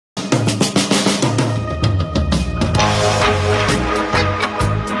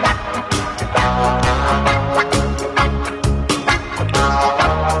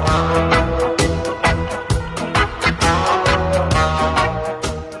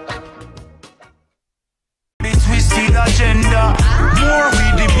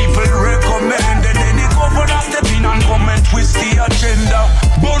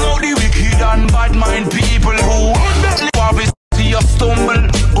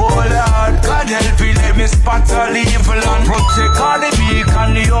spot all evil and protect all the weak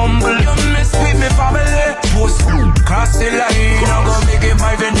and the humble. You mess with me family, post cross the line. I'm gonna make it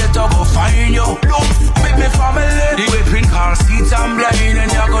my vendetta, go find you. Look with me family, the weapon car seats and blind.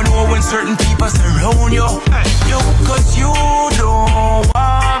 And you're gonna know when certain people surround you. Yo, cause you don't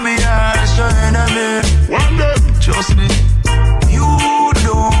want me as your enemy. One day, trust me. You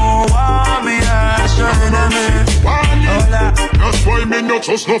don't want me as your enemy. That's why me not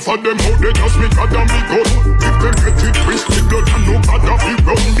trust no for them. How they just me God and me gun. If them get it twisted, blood and no God and me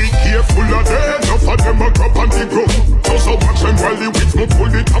run. Be careful of them. Enough of them a drop on the ground. Just a watch them while the wits no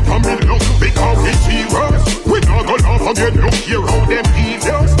pull it up on me lung. Because we serious. We not gonna laugh again. Look here how them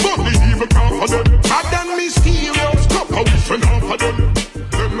evils. But the evil can't for them. God and mysterious. Stop how we send off for them.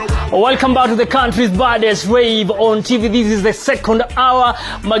 Welcome back to the country's baddest rave on TV. This is the second hour.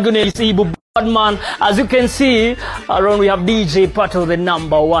 My goodness, Badman. As you can see, around we have DJ Partoh, the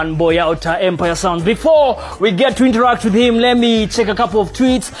 #1 boy out Empire Sound. Before we get to interact with him, let me check a couple of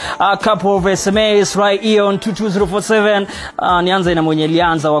tweets, a couple of SMS right here on 22047. Nianza na mwenye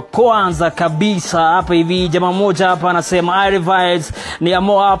lianza wa kwanza kabisa hapa hivi. Jamaa moja hapa anasema I revise ni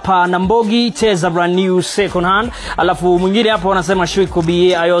amo hapa na Mbogi cheza brand new second hand. Alafu mwingine hapa wanasema Shwiko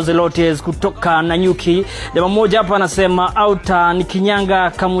BA Ayoze Lotes kutoka Nanyuki. Jamaa moja hapa anasema Outa ni Kinyanga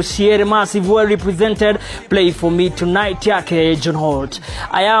Kamushiere Masi well represented, play for me tonight yake John Holt.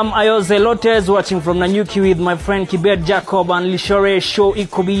 I am Ayoze Lotes watching from Nanyuki with my friend Kibet Jacob and Lishore show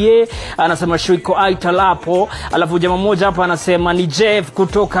ikobiye. Anasema show iko aitalapo. Alafu jamaa moja hapa anasema ni Jeff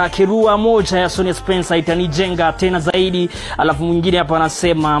kutoka Kirua moja ya Sonia Spencer itanijenga tena zaidi. Alafu mwingine hapa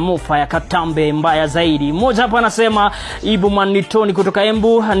anasema Mofa ya Katambe mbaya zaidi. Moja hapa anasema Ibuman Nitoni kutoka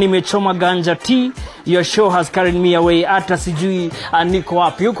Embu nimechoma ganja tea. Your show has carried me away. Hata sijui niko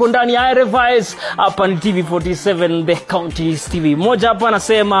wapi. Uko ndani ya Revise hapa ni TV47 the County's TV. Moja hapa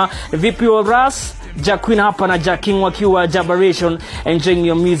anasema vipi Ras Jacqueen hapa na Jacking wakiwa Jabaration enjoying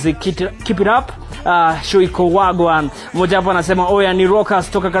your music, keep it up. Show iko wagwan. Moja hapa anasema oya ni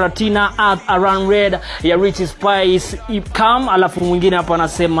Rockers toka Karatina Earth Around Red ya Rich Spice come. Alafu mwingine hapa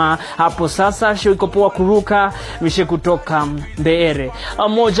anasema hapo sasa show iko poa kuruka mishe kutoka Mbeere.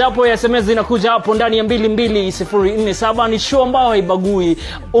 Moja hapo ya SMS inakuja hapo ndani ya 22047. Ni show ambayo haibagui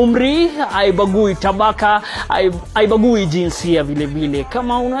umri, haibagui tabaka, haibagui jinsia vile vile.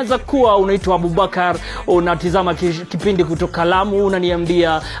 Kama unaweza kuwa unaitwa Abubakar unatizama kipindi kutoka Lamu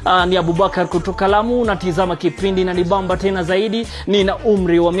unaniambia ni Abubakar kutoka Lamu unatizama kipindi na nibamba tena zaidi nina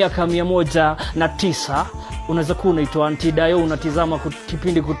umri wa miaka 109. Unaweza kuwa unaitwa Antidayo unatizama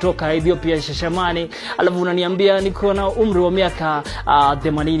kipindi kutoka Ethiopia Shashamani, alafu unaniambia niko na umri wa miaka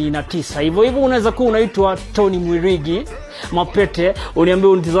 89. Hivyo unaweza kuwa unaitwa Tony Mwirigi Mapete uniambia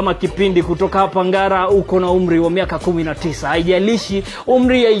unatizama kipindi kutoka hapa Ngara uko na umri wa miaka 19. Haijalishi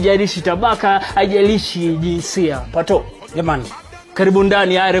umri, haijalishi tabaka, haijalishi jinsia. Partoh, jamani, karibu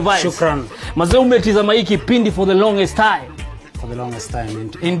ndani ya Revise. Shukran. Maze umetizama hiki kipindi for the longest time. For the longest time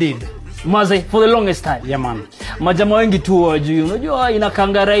indeed. Maze for the longest time. Yeah man. Majama wengi tu wajui. Unajua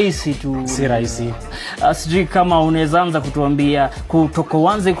inakanga rahisi tu. Si rahisi. Sijui kama unaweza anza kutuambia kutoka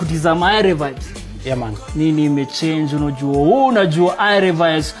uanze kutizama Revise. Yeah man. Nini imechange unajua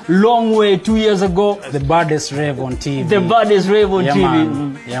Revise long way 2 years ago, the baddest rave on TV. The baddest rave on yeah, TV.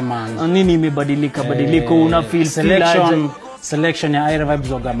 Man. Yeah man. Nini imebadilika una feel selection ya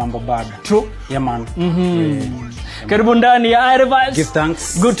Revibes oga mambo bad. True. Yeah man. Karibu ndani ya Revibes. Give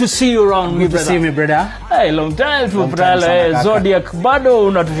thanks. Good to see you around me brother. Good to see me brother. Hey, long time to brother. Zodiac bado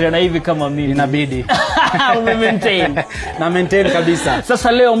unatushana hivi kama mimi. Inabidi. Maintain. Na maintain kabisa.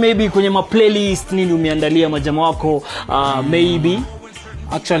 Sasa leo maybe kwenye ma playlist nini umeandalia majama wako maybe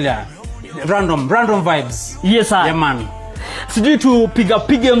actually random vibes. Yes sir. Yeah man. Sijui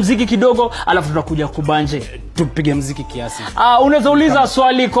tupige muziki kidogo alafu tutakuja kubanje. Tupige muziki kiasi. Unaweza uliza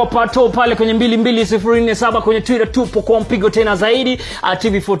swali kwa Partoh pale kwenye 22047 kwenye Twitter tupo kwa mpigo tena zaidi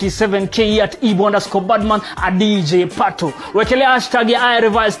TV47K @ebo_Badman DJ Partoh. Wekelea hashtag ya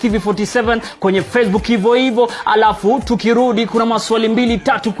Revise TV47 kwenye Facebook hivyo. Alafu tukirudi kuna maswali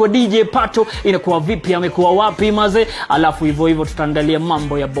 2-3 kwa DJ Partoh, inakuwa vipi, amekuwa wapi maze. Alafu hivyo tutaangalia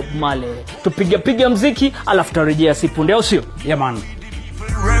mambo ya Bob Marley. Tupige muziki alafu tarejea sipunde au sio? Yeah man.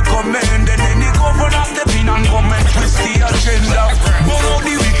 Recommend any governor step in and comment twist the agenda. Borrow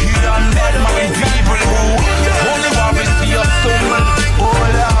the wicked and Badman people who only want to see us stumble. Oh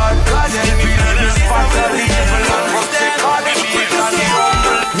Lord, God help me in this spot of the evil and protect all the weak and the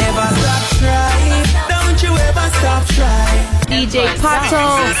humble. Never stop trying, don't you ever stop trying. DJ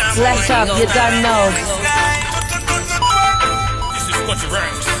Partoh, bless up, you don't know. This is what you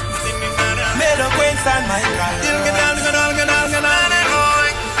rhymes. Made a quaint and my God.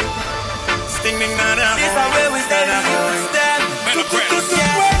 Sting ding dada.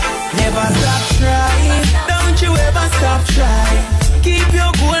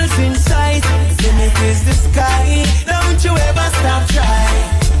 is the sky. Don't you ever stop trying.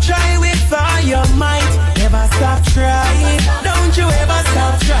 Try with all your might. Never stop trying. Don't you ever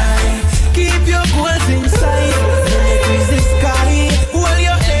stop trying. Keep your goals inside. Limit is the sky. Hold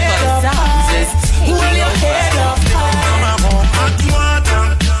your head up high. Hold your head up high. Hot water.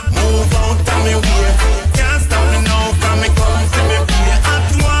 Move out of me way. Can't stop me now. From me come to me play. Hot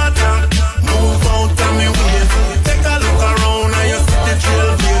water. Move out of me way. Take a look around and you see the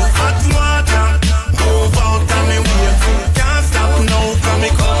trail view. Hot water. Move out of me way. Can't stop now. From me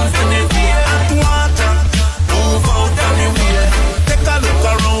come to me play. Hot water. Move out of me way. Take a look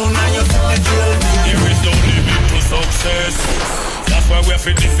around and you see the trail view. There is no limit to success. That's why we have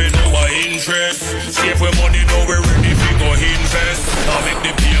to defend our interest. Save we money, now we're ready to go invest. Now make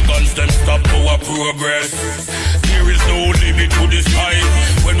the pagans them stop our progress. There is no limit to the sky.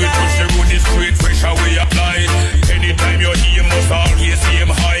 When we touch the road, it's straight pressure we apply. Anytime you're here, must always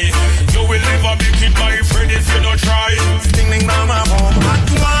aim high. You will never make it, my friend, if you don't try. Ding ding bang bang boom. Hot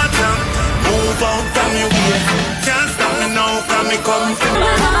water. Move out of me way. Can't stop me now. From me come to me.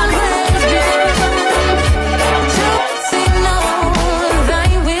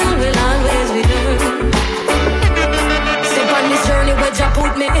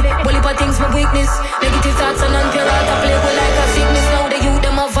 Put me, well if I think's my weakness. Negative thoughts and unfair heart I play with like a sickness. Now the youth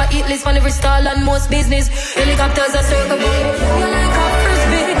them have a hit list for every stall and most business. Helicopters are circle boy. You're like a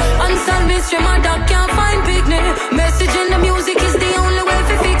frisbee. Unsolved mystery, my dog can't find picnic. Message in the music is the only way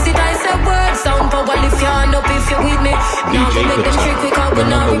to fix it. I said word sound power, lift your hand up if you're with me. Now we make them trick quick out, but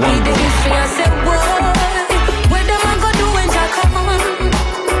now repeat the history. I said word. Where them I go do when I come?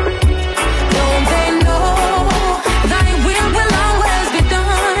 Don't they know thy will always be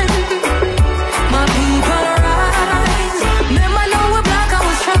done? My people rise. Remember now we're black, I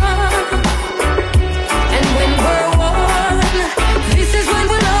was strong. And when we're one, this is when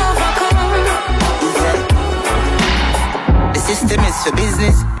we'll overcome. The system is for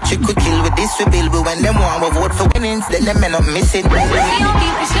business. Trick we kill with this we build. But when them want we vote for winnings, then them men not miss it. See how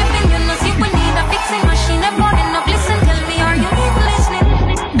people slipping, you know, see we need a fixing machine. I'm boarding up, listen, tell me, are you even listening?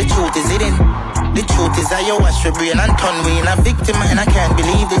 The truth is hidden. The truth is I wash your brain and turn we in a victim and I can't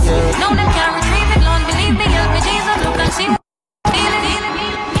believe this. No, them can't retrieve it, Lord, believe me, help me, Jesus, look and see.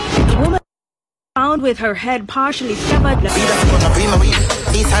 The woman found with her head partially severed. Be the phone, I bring my weed.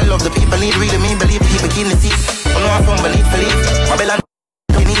 Peace and love the people need, really mean, believe people keep the seats. I know I'm from believe. Babylon,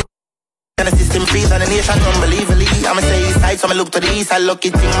 and the system freeze and the nation unbelievably. I'ma say east side, so I'ma look to the east. I lucky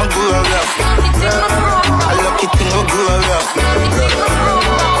thing I grew up. I lucky thing I grew up.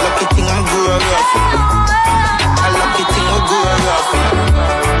 Lucky thing I grew up. I lucky thing I grew up.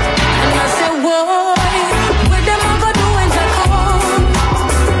 And I say, whoa, where them I go do when I come?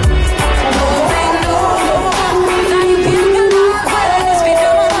 Oh, they know that you will always be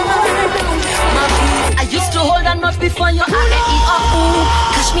done. My people, I used to hold a note before your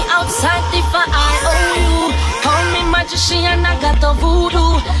catch me outside if I owe you. Call me magician, I got the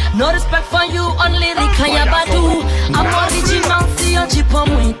voodoo. No respect for you, only the Kayabadu. I'm original, see your jeep on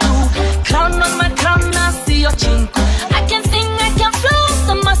me too. Crown on my crown, I see your chinku. I can sing, I can flow,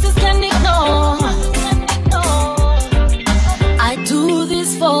 the masses can ignore. I do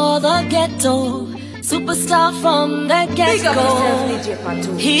this for the ghetto. Superstar from the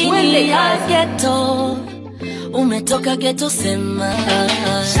get-go. He a ghetto. Umetoka ghetto sema.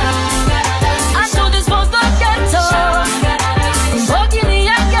 I do this for the ghetto. Mbogini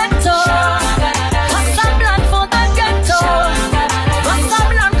ya ghetto. Pass some blood for the ghetto. Pass some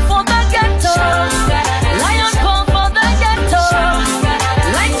blood for the ghetto. Lion call for the ghetto.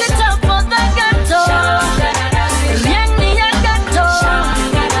 Light it up for the ghetto. Riengi ya ghetto.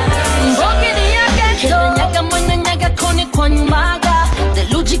 Mbogini ya ghetto. Nyaga mwana nyaga koni kwa maga.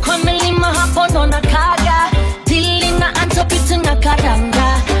 Deluji kwa milima hapo nona kaga. Pitunga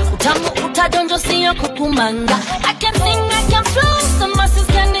karanga, utamu utadonjo siyo kukumanga. I can sing, I can flow, the masses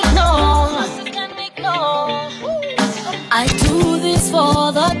can ignore. I do this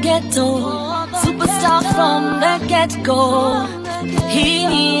for the ghetto, superstar from the get-go.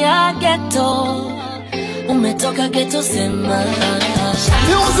 Hii ya ghetto, umetoka ghetto sema.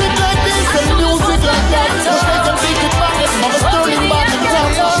 Music like this and music like that. So they can take it back and mama turning back and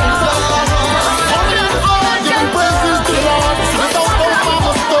down.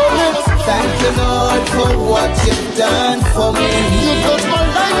 Thank you, Lord, for what you've done for me. You touch my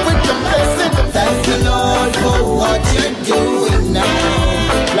life with your blessing. Thank you, Lord, for what you're doing now,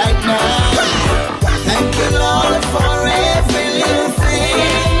 right now. Thank you, Lord, for every little thing.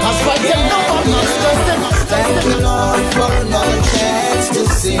 That's why you know I'm not stressing. Thank you, Lord, for another chance to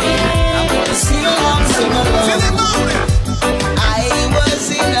sing. I'm gonna sing along, sing along. I was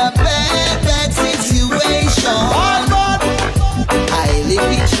in a bad situation.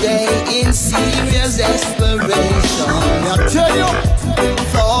 in serious desperation. I tell you,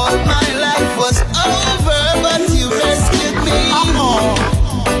 thought my life was over, but you rescued me.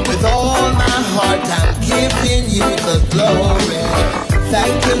 With all my heart, I'm giving you the glory.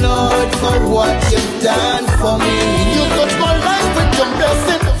 Thank you, Lord, for what you've done for me. You touch my life with your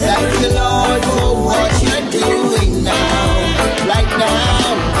blessing. Thank you, Lord, for what you're doing now, right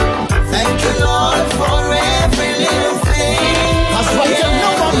now. Thank you, Lord, for every little thing. That's why you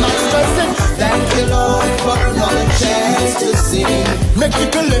know I'm not stressing. Thank you, Lord, for another chance to sing. Make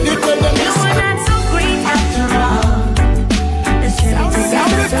people let it tell them You were not so great after all. It's tribute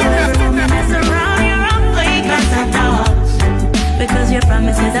to you, mess around, you're a fake as a dog. Because your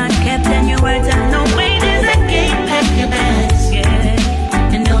promises aren't kept and your words are no way. There's a game, pack your bags,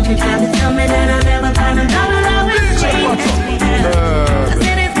 yeah. And don't you try to tell me that I'll never find another love as great as we have. I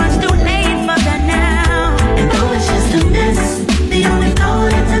said it's much too late for that now. And though it's just a mess, the only thought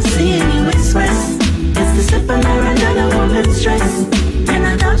that I'm seeing you express is to slip under another woman's stress. And I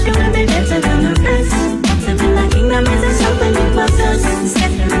thought you would be better than the rest. Something like kingdom isn't something you possess.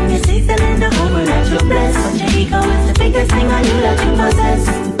 Scattering your seeds and in the home that you bless. But your ego is the biggest thing I knew that you possess.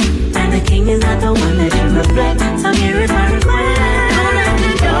 And the king is not the one that you reflect. So here is my request. Don't let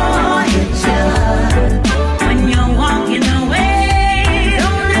the door hit you when you're walking away.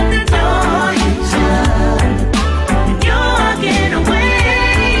 Don't let the door hit you when you're walking away.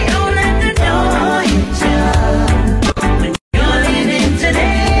 Don't let the door hit you when you're leaving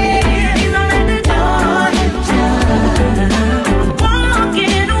today. Don't let the door hit you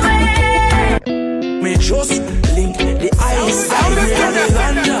walking away. Me just link the ice side with the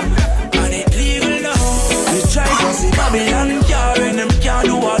ganja, and it legal now. We try to see Babylon car and them can't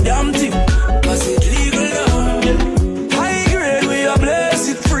do a damn thing, cause it legal now. High grade we are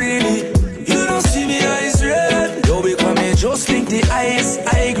blessed freely. You don't see me eyes red. Yo, because me just link the ice,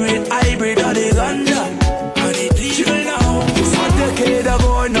 high grade, hybrid of the ganja, and it legal now. It's a decade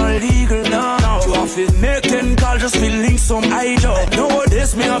ago, not legal now. You have to make 10 calls just to link some idol.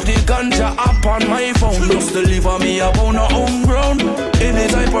 Nowadays me have the ganja app on my phone. Just deliver me about no home ground. Any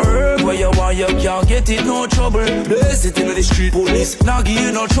type of herb where you want, you can't get it, no trouble. Blaze it in the street police, not give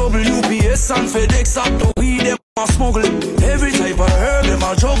you no trouble. UPS and FedEx up to weed them a smuggle. Every type of herb them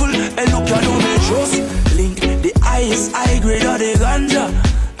a juggle. And look at how me just link the ice, high grade of the ganja,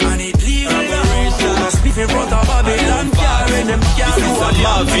 and it legal now. Speak in front of Babylon, carry them can't do a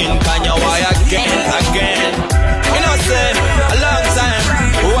Marvin, can you why again? You know, say, a long time,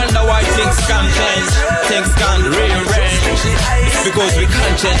 we wonder why things can't change, things can't rearrange. Because we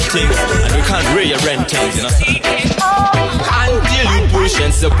can't change things, and we can't rearrange things, you know. Until you push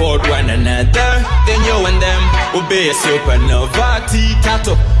and support one another, then you and them will be a supernova.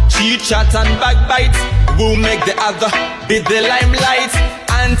 Tea-tato, cheat, chat and backbite will make the other be the limelight.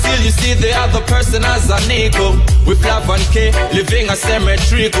 Until you see the other person as an equal, with love and care, living a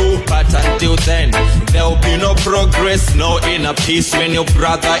symmetrical. But until then, there'll be no progress, no inner peace when your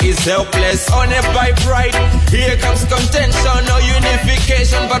brother is helpless. Only by pride, here comes contention, no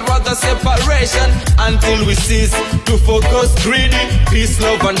unification, but rather separation. Until we cease to focus greedy, peace,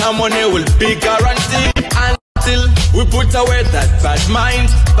 love and harmony will be guaranteed. Until we put away that bad mind,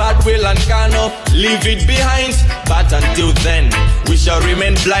 bad will and carnal, leave it behind. But until then, we shall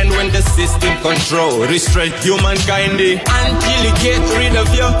remain blind when the system control, restrain humankind. Until you get rid of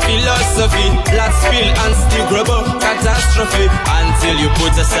your philosophy, blood spill and still global catastrophe. Until you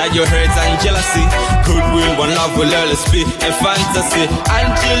put aside your hurt and jealousy, goodwill, one love will always be a fantasy.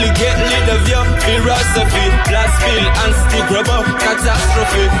 Until you get rid of your philosophy, blood spill and still global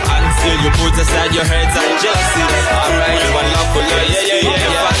catastrophe. Until you put aside your hurt and jealousy, alright, one love will always be a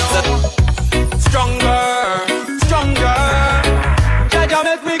fantasy. Stronger. Jaja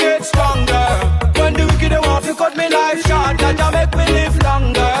make me get stronger. When the wicked want to cut me life short, Jaja make me live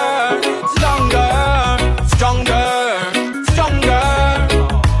longer.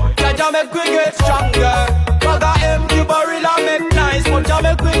 Jaja make me get stronger. Bag a empty barrel and make nice, but Jaja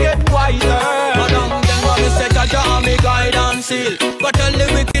make me get wiser. Madam, them want me say Jaja and me guidance seal. But tell the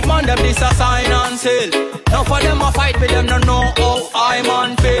wicked man them this a sign and seal. Now for them a fight with them, no know how I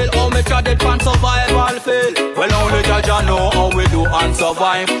man feel. How me try it and survival fail. Well only Jaja know how we do and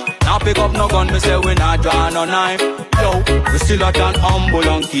survive. Now pick up no gun, me say we not draw no knife. Yo, we still a turn humble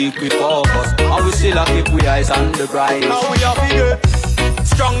and keep we focus. And we still a keep we eyes on the prize. Now we have to get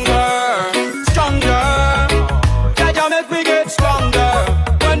stronger. Jaja make me get stronger.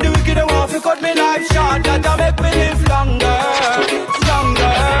 When the wicked want to cut me life short, Jaja make me live longer.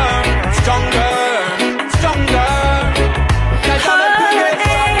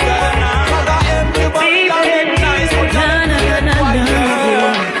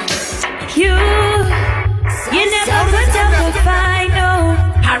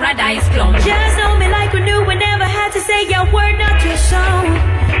 shown.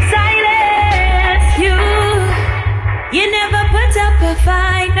 Silence, you never put up a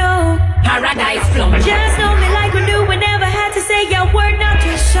fight, no. Paradise flow. Just know me like we do, we never had to say your word, not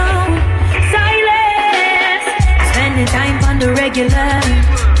your shown. Silence, spending time on the regular.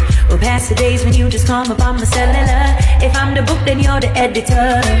 We'll pass the days when you just call me by my cellular. If I'm the book, then you're the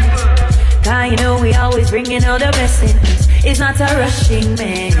editor. God, you know we always bringing all the best in us. It's not a rushing,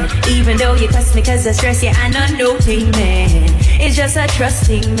 man. Even though you cuss me cause I stress you, I'm not noting, man. It's just a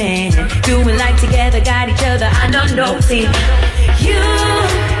trusting, man. Doing life together, got each other, I'm not noting.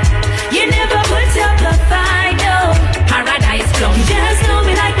 You never put up a fight, no. Paradise flow. You just know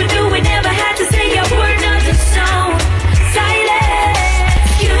me like we do, we never had to say a word, not just song. Silence,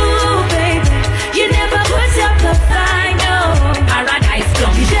 baby. You never put up a fight, no. Paradise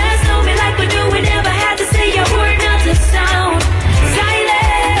flow. You just know me like we do, we never had to say a word, not just sound.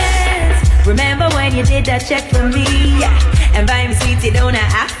 Silence. Remember when you did that check for me, yeah. And buy me sweetie down a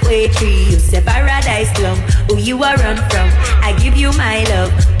halfway tree. You said paradise glum, who you are run from. I give you my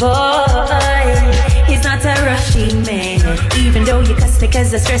love, boy. He's not a rushing man. Even though you cuss me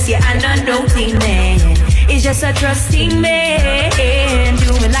cause I stress you, I'm not noting, man. It's just a trusting man.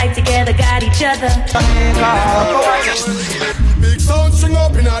 Doing life together, got each other. Big sound string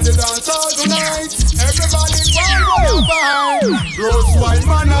up in the dance hall tonight. Everybody want vibe. Rose wine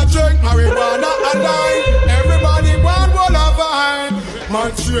man a drink, marijuana a line. Everybody want vibe.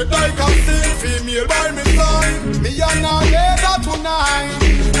 Man straight like a still female by me side. Me and a later tonight.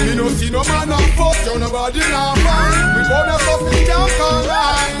 Me no see no man a fuck, you nobody not fine. We gonna suffer can't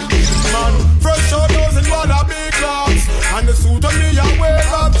combine. Man, fresh out those in one of big clocks. And the suit of me a wear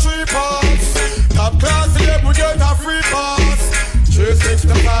up 3 parts. Top class here we get a free pass.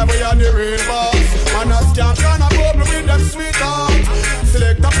 365 we are the real boss. Man a scam can a bubble with them sweetheart.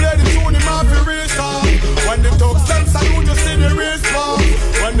 Select a play the tune him off the restart. When the thugs them salute you see the response.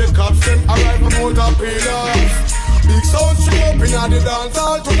 When the cops them arrive from motor pillars. Big sound string up in the dance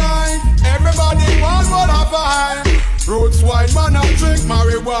hall tonight. Everybody want what I find. Roots wine man a drink,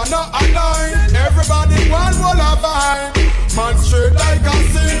 marijuana a line. Everybody want what I find. Man straight like a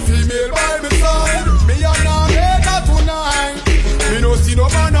sin, female by my side. Me and a later tonight. Me no see no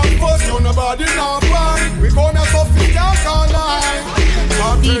man a fuss, you nobody not fine. We gonna suffer can't online.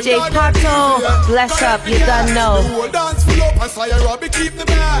 DJ Partoh, bless up, you don't know. Dance full up, I saw your Robbie keep the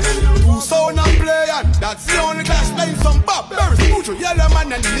bash. 2 sound and play, and that's the only clash. Playing some pop, very spiritual, yellow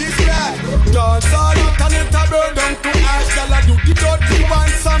man and leaf black. Dance all up, and it a burn down to ash. Y'all a do the dirty one,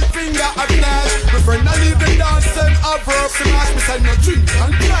 some finger a flash. My friend I leave the dance, them a verb, some ash. Me say no drink,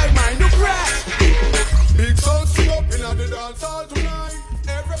 and try mine to crash. Big sound sing up in the dance all tonight.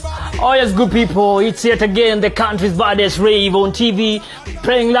 Oh yes, good people, it's yet again the country's baddest rave on TV.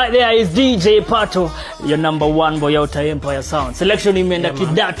 Playing right there is DJ Partoh, your number 1 boy out of Empire Sound. Selection imeenda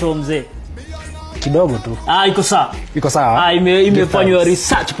kidato mzee. Kidogo tu. Iko sawa. Iko sawa. Imefanywa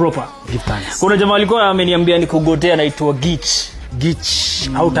research proper. Give thanks. Kuna jamaa alikuwa ameniambia nikogotea anaitwa Gitch.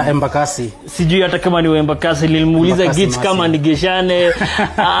 Auta Embakasi. Sijui hata kama ni Embakasi, nilimuuliza Gitch kama nigeshane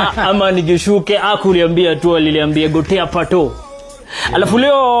ama nigeshuke, akuliambia tu aliliambia gotea Partoh. Alafu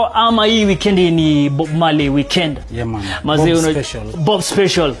leo ama hii weekend ni Bob Marley weekend. Yeah man. Bob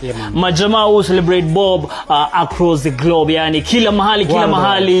special. Yeah, man. Majamaa who celebrate Bob across the globe, yani kila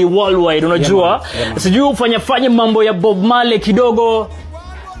mahali worldwide, unajua. Yeah, man. Sijui ufanye mambo ya Bob Marley kidogo.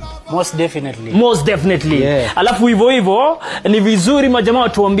 Most definitely. Yeah. Alafu hivyo ni vizuri majamaa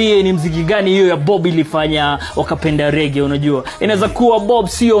tuambie ni mziki gani hiyo ya Bob ilifanya wakapenda reggae, unajua. Inaweza kuwa Bob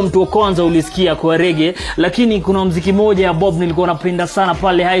sio mtu wa kwanza ulisikia kwa reggae, lakini kuna mziki moja ya Bob nilikuwa napenda sana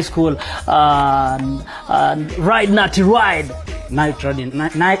pale high school, Ride Natty Ride.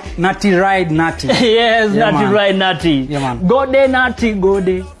 Natty Ride Natty. Yes, yeah, Natty Ride Natty. Yeah, man. Gode Natty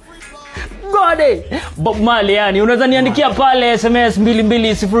Gode. Bob Marley, yani unaweza niandikia pale SMS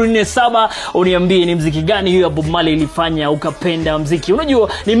 22047 uniambie ni mziki gani hiyo ya Bob Marley ilifanya ukapenda mziki. Unajua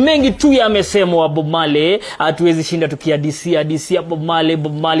ni mengi tu yamesemwa Bob Marley, hatuwezi shinda tukiadisia Bob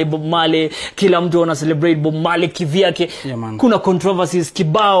Marley. Kila mtu ana celebrate Bob Marley kivyake. Yeah, kuna controversies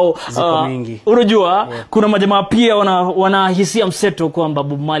kibao, unajua yeah. Kuna majamaa pia wanahisia mseto kwamba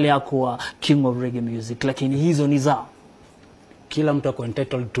Bob Marley hakuwa king of reggae music, lakini hizo ni zao. Kila mtu ako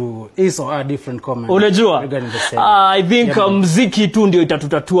entitled to his or a different comment. Unajua I think mziki tu ndio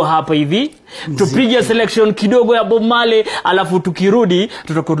itatutatua hapa hivi. Tupige selection kidogo ya Bob Marley, alafu tukirudi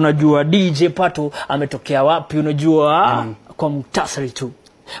tutakuwa tunajua DJ Partoh ametokea wapi, unajua kwa mtasari tu.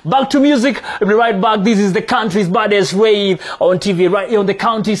 Back to music, we'll be right back. This is the country's baddest rave on TV, right here on the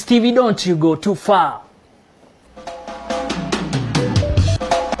County's TV. Don't you go too far.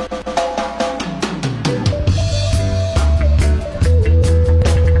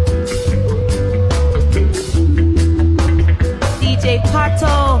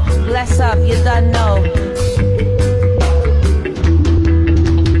 what's up? You don't know.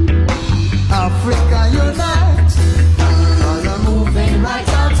 Africa unite, cause I'm moving right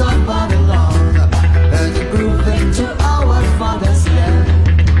out of Babylon, and grooving to our father's land.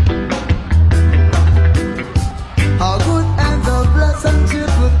 How good and the blessed it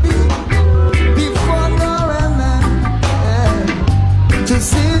would be before now and then, to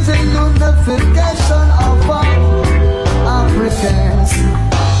see the unification of all Africans.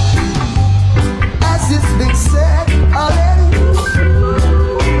 As it's been said already,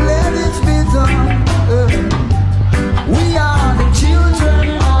 let it be done. We are the children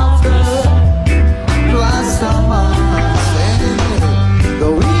of the Rastaman.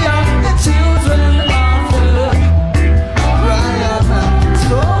 We are the children of the Ryan.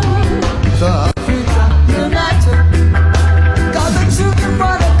 So Africa united, cause the children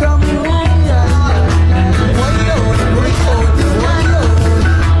for the community.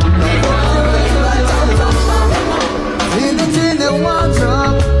 Unity in the one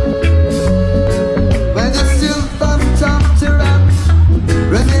drop. When the still from top to rap,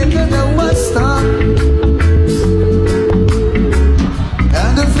 remember the one stop.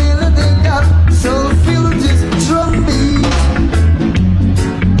 And the feeling they got, so feel this drum beat.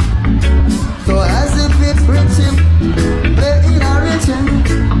 So as if it's rhythm, playing a rhythm,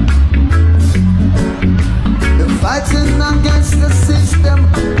 the fighting against the system.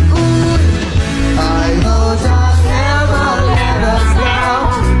 Ooh, I know that never let us down,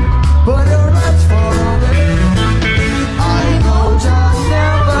 but you're not far away. I know that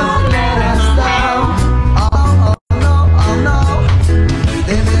never let us down. Oh no,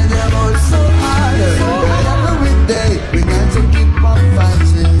 they made them all so hard. But every day we got to keep on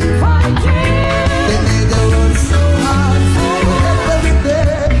fighting. They made them all so hard. But every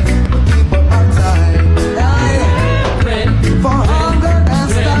day we keep on time. For hunger and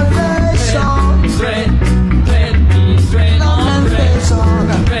starvation, lamentation.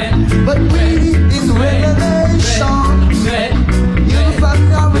 But we in revelation, you found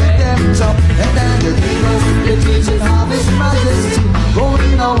your redemption. And then the demons, the teaching of His Majesty,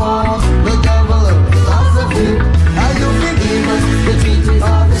 going on, the devil of philosophy. Are you the demons, the teaching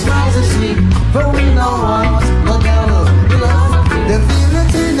of His Majesty, going on, the devil of philosophy. The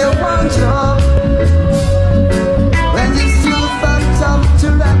feeling in the one job, when you still from top to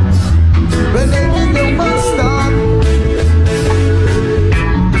rap, when they get the one stop.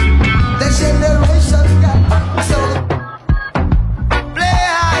 The generation got so Play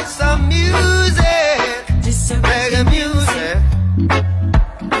out some music, reggae music.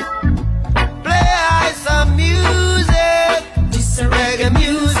 Play out some music, reggae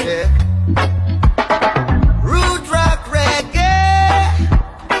music. Root rock reggae,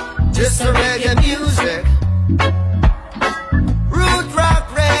 just a reggae music. Root rock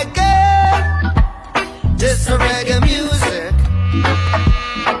reggae, just a reggae music.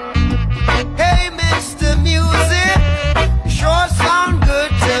 Hey, Mr. Music, sure sound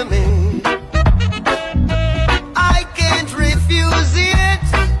good to me. I can't refuse it.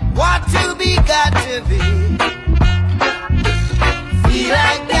 What to be, got to be. Feel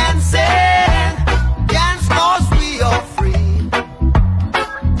like dancing, dance 'cause we are free.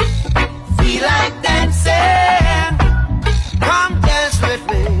 Feel like dancing, come dance with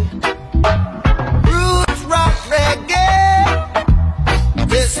me. Roots rock reggae,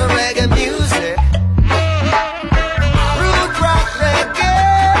 this a reggae music. Root rock reggae,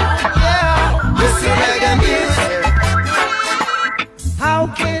 yeah, this a reggae music. How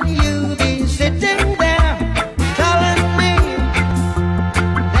can you be sitting there telling me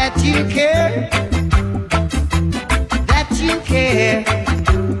that you care,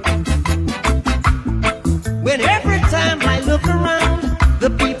 when every time I look around, the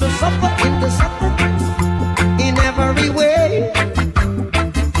people suffer in the suffer in every way,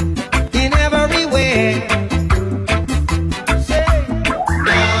 in every way. Say,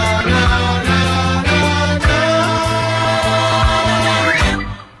 no, no, no, no, no.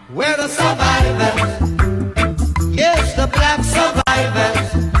 We're the survivors, yes, the black survivors.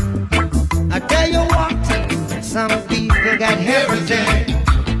 I tell you what, some people got everything,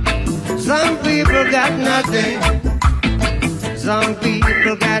 some people got nothing. Some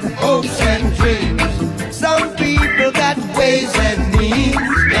people got hopes and dreams, some people got ways and means.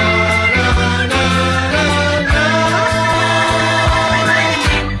 No, no, no, no, no.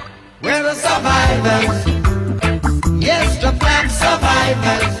 We're the survivors, yes, the black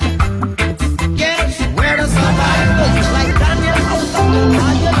survivors. Yes, we're the survivors, like Daniel.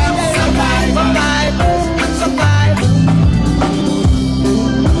 Survivors, survivors.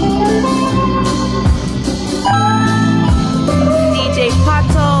 DJ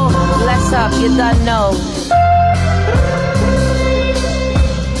Partoh, You don't know.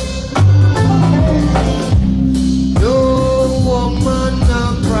 No woman no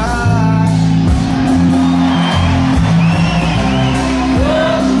cry. No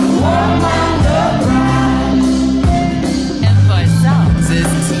woman no cry. Empire Sounds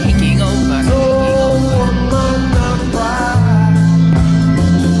is taking over. No woman no cry.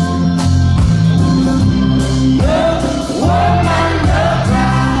 No woman no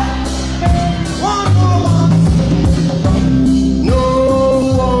cry. One woman. No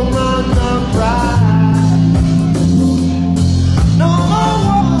woman no cry. No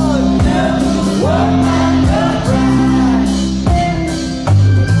woman no woman no cry.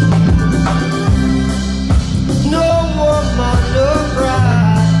 No woman no cry.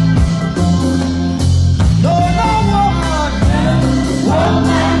 No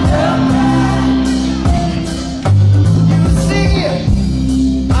woman no cry. You see,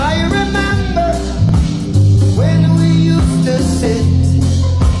 I remember when we used to sit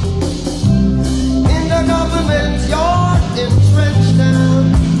in the government yard in Trenchtown,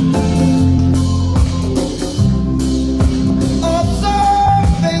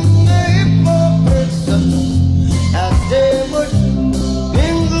 observing the hypocrites as they would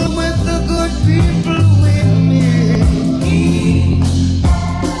mingle with the good people with me.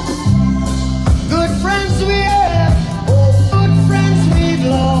 Good friends we have, oh good friends we've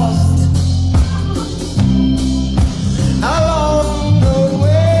lost along the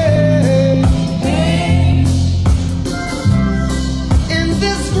way. In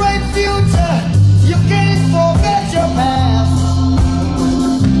this great future, you can't forget your past.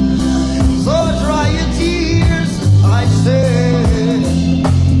 So dry your tears, I say.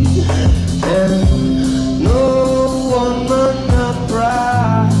 And no woman no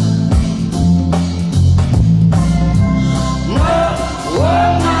cry. No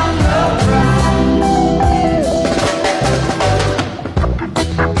woman no cry.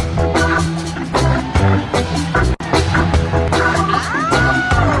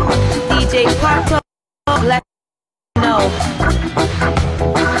 DJ Partoh, let me know.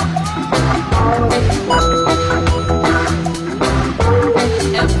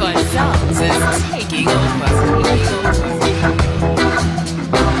 Empire Sounds is taking over.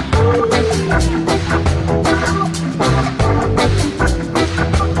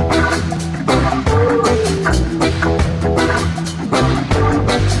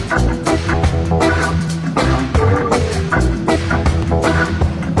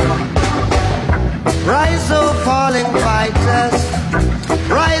 Rise, oh falling fighters,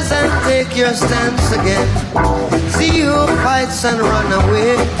 rise and take your stance again. See who fights and run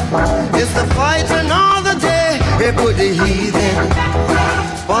away. It's the fight another day. They put the heathen,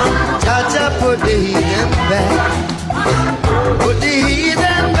 one Jaja put the heathen back. Put the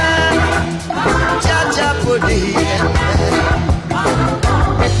heathen back, Jaja put the heathen back.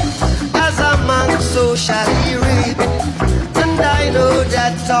 As a man so shall he reap, and I know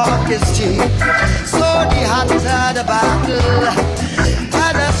that talk is cheap. So the hotter the battle,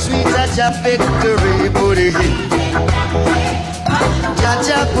 and the sweeter the victory. Put the heat,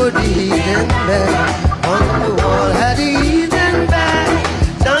 Jaja put the heathen back on the wall. Had the heathen back,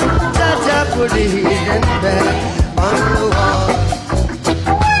 Jaja put the heathen back on the wall.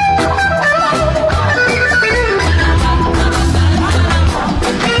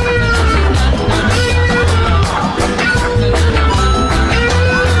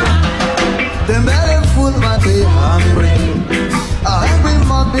 Them belly full but they hungry. A hungry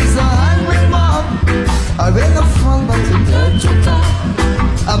mob is a hungry mob. I better fall but to touch your top.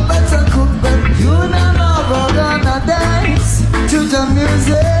 I better cook but you don't know. We're gonna dance to the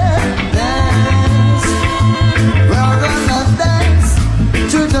music. Dance. We're gonna dance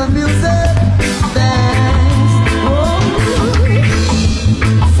to the music. Dance. Oh.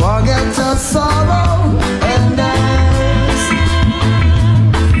 Forget your sorrow and dance.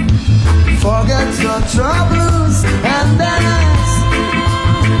 Forget your troubles and dance.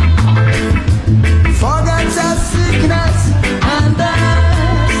 Forget your sickness and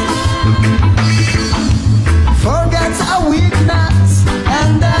dance. Forget our weakness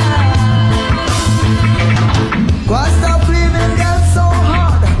and dance. Why stop living get so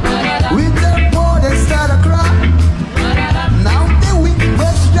hard? We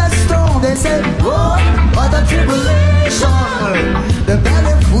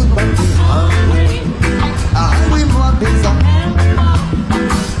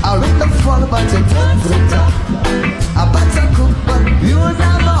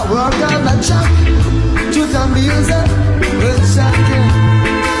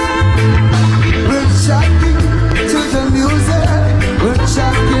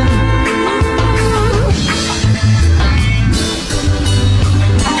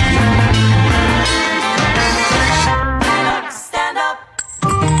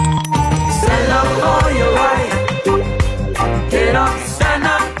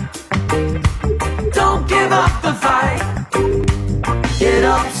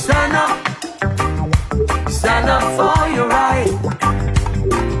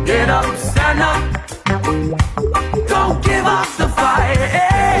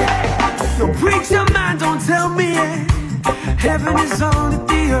Preacher man, don't tell me heaven is on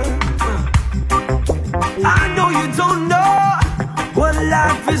the earth. I know you don't know what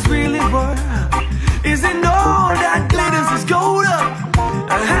life is really worth. Isn't all that glitters is gold up?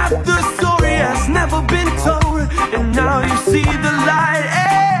 Half the story has never been told, and now you see the light.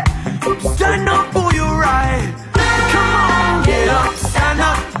 Stand up for your right. Come on, get up, stand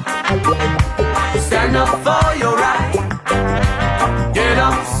up. Stand up for your right. Get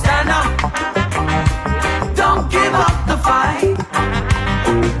up, stand up. Don't give up the fight.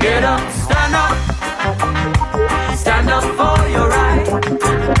 Get up, stand up. Stand up for your right.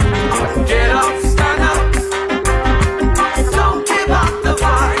 Get up, stand up. Don't give up the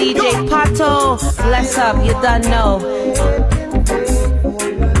fight. DJ Partoh, bless up, you done know.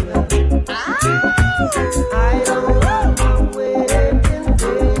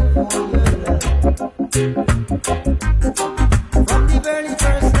 From the very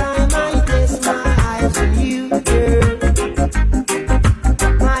first time I placed my eyes on you, girl,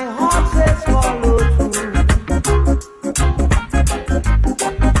 my heart says follow through.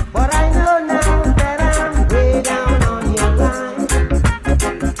 But I know now that I'm way down on your line.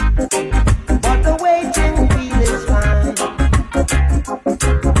 But the waiting feels fine.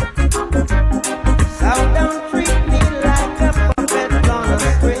 So don't treat me like a puppet gone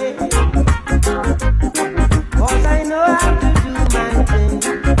astray. 'Cause I know how to do my thing.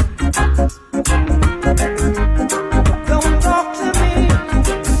 Don't talk to me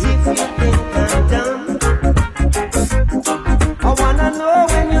if you think I'm dumb. I wanna know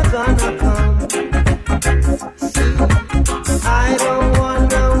when you're gonna come. See, I don't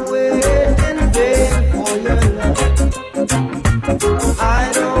wanna wait in vain for your love. I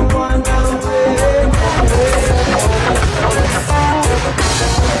don't wanna wait in vain for your love.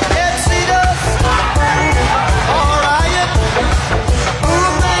 Exodus, alright.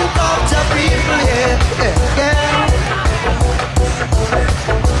 Movement of the people, yeah, yeah.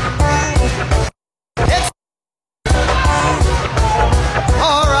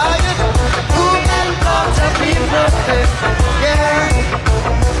 Alright. Movement of the people, yeah.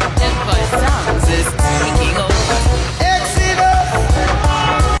 Empire Sounds is taking over. Exodus.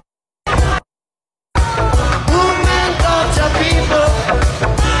 Movement of the people.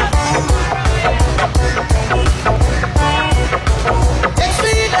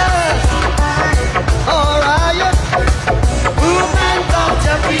 Exodus. Alright. Movement of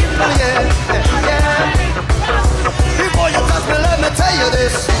the people, yeah, yeah. Before you touch me, let me tell you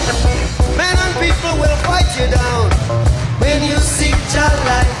this. Men and people will fight you down when you seek your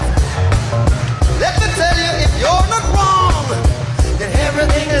life. Let me tell you, if you're not wrong, then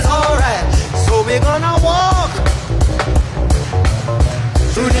everything is alright. So we're gonna walk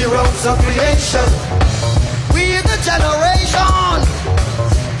through the roads of creation. We the generation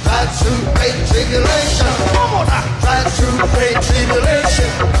tried through great tribulation. One more time. Tried through great tribulation.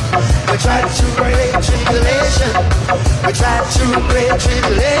 We tried through great tribulation. We tried through great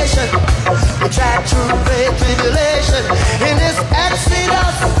tribulation. We tried through great tribulation. In this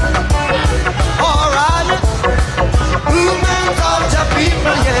Exodus, alright. Movement of the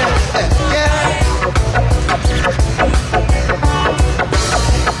people, yeah, yeah.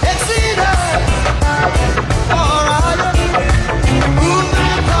 Exodus, alright.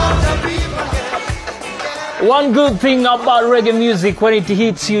 Movement of the people, yeah. One good thing about reggae music, when it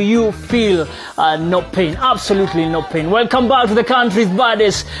hits you, you feel no pain, absolutely no pain. Welcome back to the country's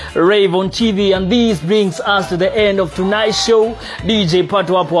baddest rave on TV, and this brings us to the end of tonight's show. DJ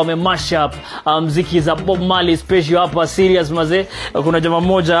Partoh hapo wame mash up mziki za Bob Marley special hapa serious maze. Kuna jamaa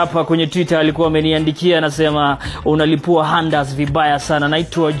mmoja hapa kwenye Twitter alikuwa ameniandikia, anasema unalipua handas vibaya sana.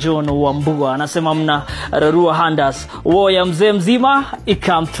 Naitwa John Wambua, anasema mna rarua handas woya mzee mzima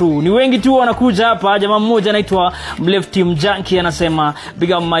ikam true. Ni wengi tu wanakuja hapa. Jamaa mmoja anaitwa Mlefty Mjanki anasema big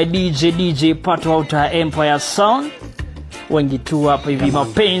up my DJ Partoh out Empire Sound. Wengi tu hapa hivi,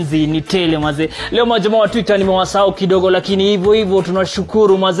 mapenzi ni tele maze. Leo majamaa wa Twitter nimewasahau kidogo, lakini hivyo hivyo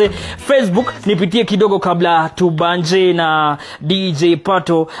tunashukuru maze. Facebook nipitie kidogo kabla tubanje na DJ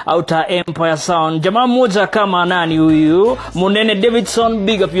Partoh out Empire Sound. Jamaa mmoja kama nani huyu? Munene Davidson,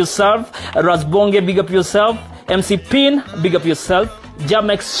 big up yourself. Rasbonge, big up yourself. MC Pin, big up yourself.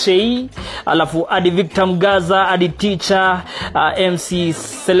 Jamex Shei, alafu Adi Victor Mgaza, Adi Teacher, MC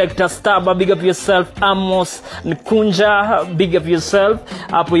Selector Staba, big up yourself. Amos Nkunja, big up yourself.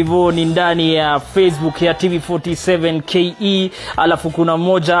 Hapo hivyo ni ndani ya Facebook ya TV47 KE. Alafu kuna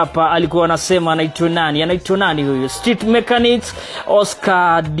mmoja hapa alikuwa anasema anaitwa nani huyo? Street Mechanics,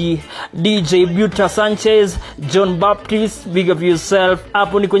 Oscar DJ Buta Sanchez, John Baptist, big up yourself.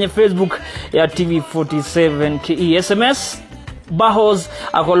 Hapo ni kwenye Facebook ya TV47 KE. SMS Bahos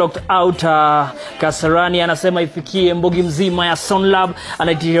ako locked out Kasarani, anasema ifikie Mbogi mzima ya Soundlab,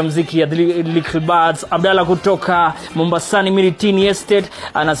 anaitisha mziki ya Little Birds. Abdalla kutoka Mombasani Miritini Estate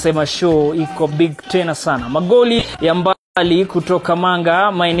anasema show iko big tena sana. Magoli ya Mbali kutoka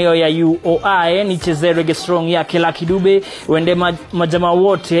Manga maeneo ya UOI, nicheze reggae strong yake Lucky Dube, wende majamaa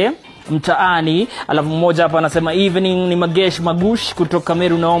wote mtaani. Alafu mmoja hapa anasema evening ni Magesh Magush kutoka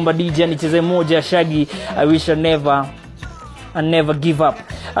Meru, naomba DJ nicheze moja ya Shaggy I wish I never give up.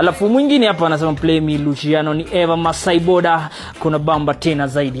 Alafu mwingine hapa anasema play me Luciano ni Eva Masai Boda, kuna bamba tena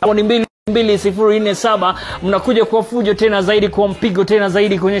zaidi. Hapo ni 2047, mnakuja kwa fujo tena zaidi, kwa mpigo tena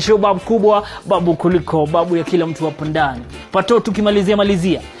zaidi kwenye show babu kubwa, babu kuliko babu ya kila mtu hapo ndani. Partoh,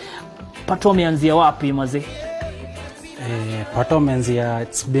 tukimalizia Partoh ameanzia wapi mazee? Partoh ameanzia,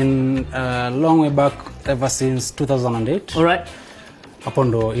 it's been a long way back, ever since 2008. Alright. Hapo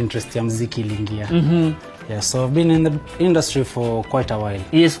ndo interest ya muziki iliingia. Yeah, so I've been in the industry for quite a while.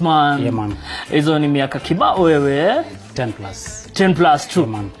 Yes man. Yeah man. Hizo ni miaka kibao wewe? 10 plus. 10 plus true.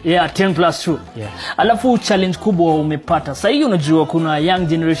 Yeah, man. Yeah, 10 plus true. Yeah. Alafu challenge kubwa umepata. Sasa hiyo unajua kuna young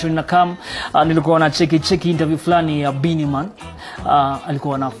generation na come, nilikuwa na cheki interview fulani ya Badman.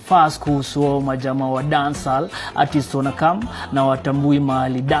 Alikuwa na fast kuhusu majamaa wa dancehall artists wana come na watambui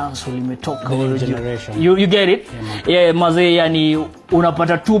mahali dancehall limetoka. You get it? Yeah, mazee, yani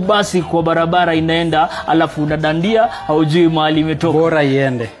unapata tu basi kwa barabara inaenda, alafu unadandia haujui mahali imetoka.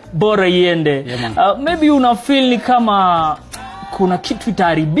 Bora iende. Yeah, maybe una feel ni kama kuna kitu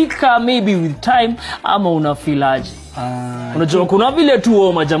itaharibika maybe with time, ama una feel aje? Unajua kuna vile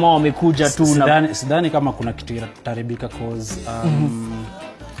tu majamaa wamekuja tu sidhani kama kuna kitu itaharibika, cause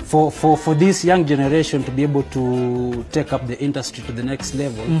for this young generation to be able to take up the industry to the next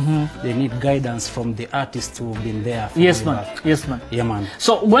level, they need guidance from the artists who have been there. Yes man. Yes man. Yeah man.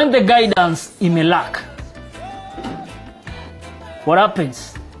 So when the guidance imelack, what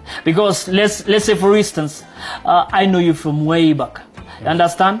happens? Because let's say for instance, I know you from way back. You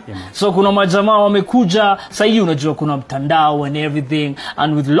understand? Yeah, so kuna majamaa wamekuja, sasa hivi unajua kuna mtandao and everything,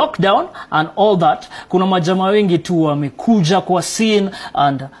 and with lockdown and all that, kuna majamaa wengi tu wamekuja kwa scene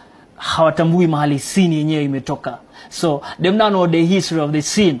and hawatambui mahali scene yenyewe imetoka. So them don't know the history of the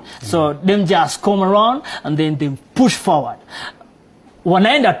scene. So them just come around and then they push forward.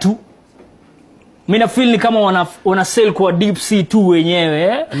 Wanaenda tu, mina feel ni kama wana sail kwa deep sea tu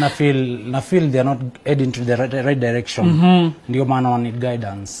wenyewe. Na feel they are not heading to the right direction. Ndio maana wana need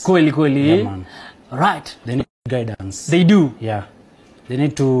guidance. Kweli. Yeah, man. Right. They need guidance. They do. Yeah. They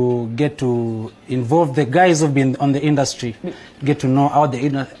need to get to involve the guys who've been on the industry, get to know how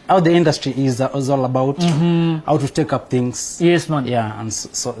the industry is all about, how to take up things. Yes man. Yeah, and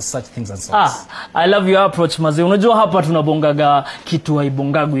so such things and such. I love your approach mazee. Unajua hapa tunabongaga kitu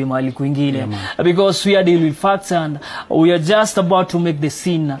haibongagwi mahali kwingine. Yeah, because we are dealing with facts and we are just about to make the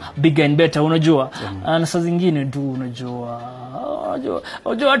scene bigger and better, unajua. And saa zingine tu unajua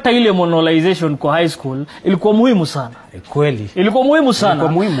hata ile monolization kwa high school ilikuwa muhimu sana. Kweli. Ilikuwa muhimu sana.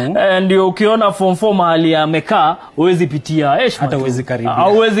 Ilikuwa muhimu. Ndio ukiona form 4 mahali amekaa huwezi pitia hata huwezi karibia.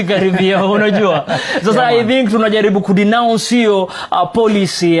 Huwezi karibia unajua. Sasa I think tunajaribu kudenounce hiyo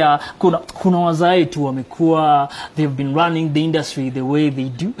policy ya kuna wazee tu wamekuwa, they've been running the industry the way they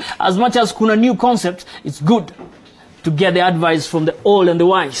do. As much as kuna new concept, it's good to get the advice from the old and the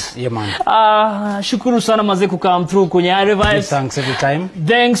wise. Yeah man. Shukuru sana mazee come through kwenye advice. Thanks every time.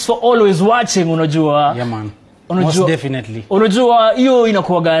 Thanks for always watching, unajua. Yeah man. Most definitely. Unajua hiyo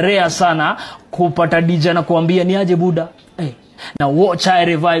inakuwa rare sana kupata DJ na kuambia ni aje buda. Na watch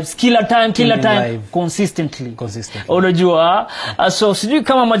vibes kila time consistently. Unajua so sijui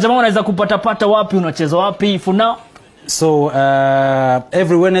kama majamaa wanaweza kupata wapi, unacheza wapi for now? So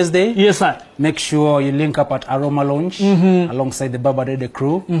every Wednesday, yes sir, make sure you link up at Aroma Lounge alongside the Baba Dede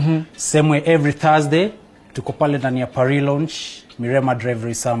crew. Same way every Thursday tuko pale ndani ya Paris Lounge, Mirema Drive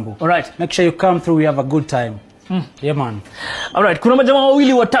Risambu. Alright, make sure you come through, we have a good time. Yeah man. Alright, kuna majamaa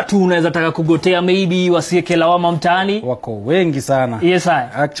wawili watatu unaweza taka kugotea maybe wasieke lawama mtaani. Wako wengi sana. Yes sir.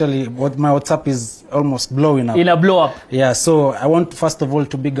 Actually my WhatsApp is almost blowing up. In a blow up. Yeah, so I want first of all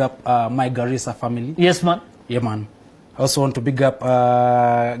to big up my Garissa family. Yes man. Yeah man. I also want to big up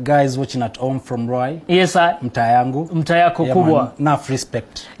guys watching at home from Roy. Yes sir. Mtaa yangu. Mtaa yako kubwa. Enough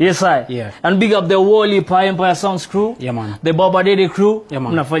respect. Yes sir. Yeah. And big up the Wally Empire Sounds crew. Yeah man. The Baba Dede crew. Yeah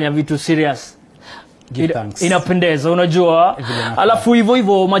man. Mnafanya vitu serious. Give thanks. Inapendeza unajua. Alafu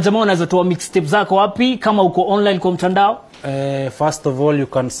hivyo majamaa wanaweza toa mixtape zako wapi kama uko online kwa mtandao? First of all, you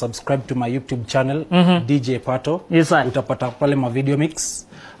can subscribe to my YouTube channel, DJ Partoh. Yes sir. Utapata pale ma video mix.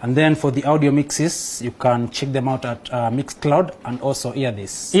 And then for the audio mixes, you can check them out at Mixcloud and also hear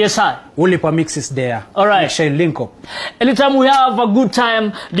this. Yes, sir. Ulipa mixes there. All right. Make sure you link up. Anytime we have a good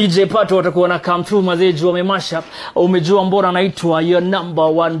time, DJ Partoh watakuwa na come through mazee jua memashup. Umejua mbona anaitwa your number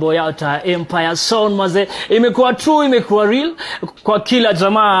one boy out Empire Sound mazee. Imekuwa true, imekuwa real. Kwa kila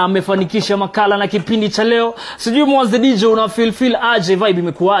jamaa amefanikisha makala na kipindi cha leo. Sijui mwanzo DJ una feel aje, vibe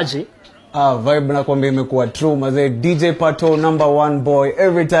imekuwa aje? Vibe nakwambia imekuwa true mazee. DJ Partoh number one boy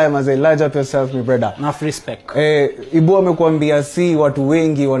every time mazee. Large up yourself my brother. Enough respect. Ibu amekuambia si watu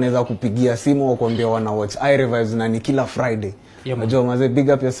wengi wanaweza kupigia simu wakuambia wana watch iRevives na ni kila Friday. Unajua mazee, big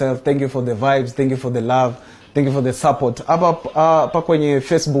up yourself. Thank you for the vibes, thank you for the love, thank you for the support. Hapa kwenye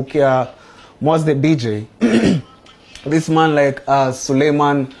Facebook ya Mwas the DJ this man like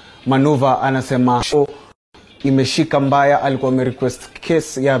Suleiman Manuva anasema show imeshika mbaya. Alikuwa amerequest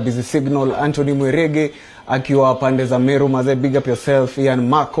case ya Busy Signal. Anthony Mwerege akiwa pande za Meru mazee, big up yourself. Ian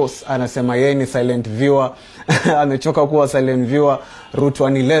Marcos anasema yeye ni silent viewer amechoka kuwa silent viewer. Route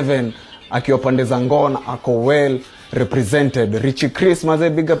 111 akiwa pande za Ngona ako well represented. Richie Chris mazee,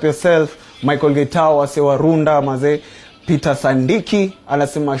 big up yourself. Michael Getao asewa Runda mazee. Peter Sandiki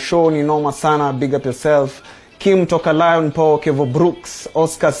anasema show ni noma sana, big up yourself. Kim toka Lion Paul, Kevo Brooks,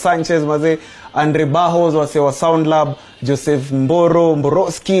 Oscar Sanchez mazee. Andre Bajos wasewa Sound Lab. Joseph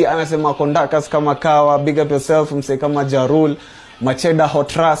Mboroski anasema kondakas kama kawa, big up yourself. Mse kama Jarul, Macheda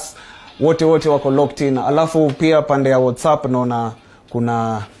Hotras, wote wako locked in. Alafu pia pande ya WhatsApp naona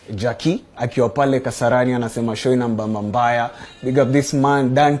kuna Jackie akiwa pale Kasarani anasema show ina mbaya. Big up this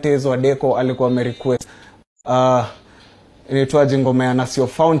man. Dantes Wadeko alikuwa amerequest inaitwa ngoma ya Nasio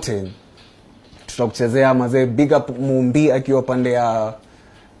Fountain, tutakuchezea mazee. Big up Mumbi akiwa pande ya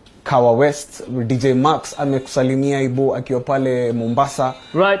Kawa West. DJ Max amekusalimia Ibu akiwa pale Mombasa.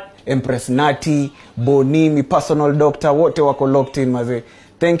 Right. Empress Nati, Bonimi, personal doctor, wote wako locked in mazee.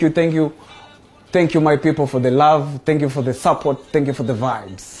 Thank you my people for the love, thank you for the support, thank you for the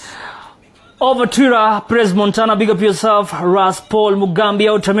vibes. Over Twitter, Press Montana, big up yourself. Ras Paul Mugambi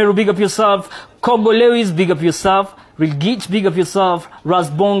out Tameru, big up yourself. Kogo Lewis, big up yourself. Rilgich, big up yourself. Ras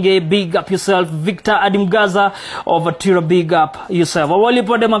Bonge, big up yourself. Victor Adim Gaza, over Twitter, big up yourself. Awali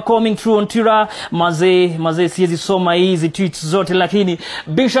po them are coming through on Twitter. Maze siezi soma easy tweets zote lakini.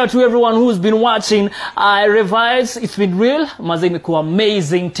 Big shout to everyone who's been watching. Revives, it's been real. Maze imekuwa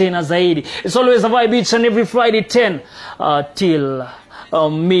amazing tena zaidi. It's always a vibe each and every Friday 10 till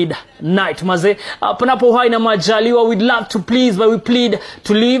midnight maze. Panapo hai na majaliwa, we'd love to please but we plead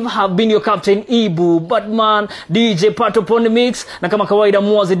to leave. Have been your captain Ibu, Badman, DJ Partoh upon the mix, na kama kawaida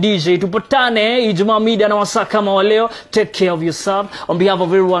Mwaze DJ. Tupatane Ijumaa mida na wasaa kama wa leo. Take care of yourself. On behalf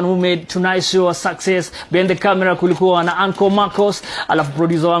of everyone who made tonight's show a success, behind the camera kulikuwa na Uncle Marcos, alafu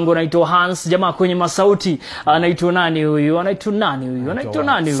producer wangu anaitwa Hans, jamaa kwenye masauti anaitwa nani huyu,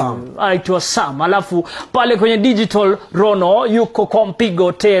 anaitwa Sam, alafu pale kwenye digital Rono yuko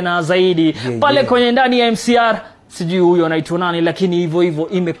kompigo tena zaidi. Pale kwenye ndani ya MCR sijui huyo anaitwa nani, lakini hivyo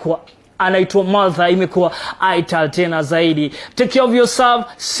imekuwa anaitwa Malta, imekuwa Ital tena zaidi. Take care of yourself.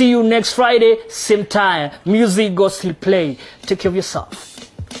 See you next Friday same time. Music gospel play. Take care of yourself.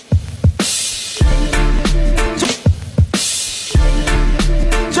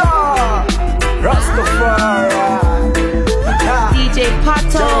 DJ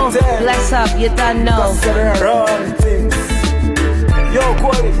Partoh, bless up, you don't know. Yo,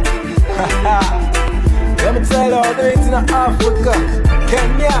 quality. Let me tell you all the way to Africa,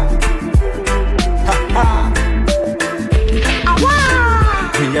 Kenya.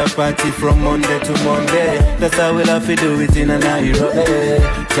 We are party from Monday to Monday. That's how we'll have to do it in a Nairobi.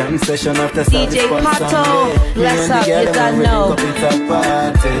 Jam session after DJ Partoh, bless up, you don't know.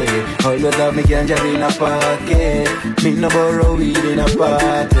 Always have me ganja in a pocket. Me no borrow weed in a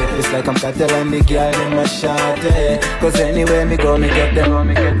party. It's like I'm cattle and me girl in my shawty. Cause anywhere me go, me get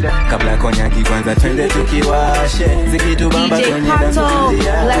them. Kabla konyaki kwanza twende tukiwashe. Zikitu bamba kwenye Partoh,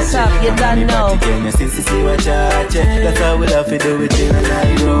 bless up, you don't know. Kenya sisi si wachache. That's how we'll have to do it in a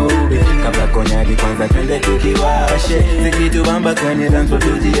Nairobi. Kabla konyaki kwanza twende tukiwashe. Zikitu bamba kwenye dance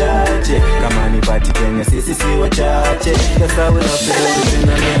tujiache. Kama ni party Kenya sisi si wachache. That's how we'll have to do it in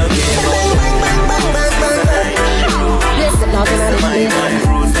a Nairobi. Listen, I'm gonna leave.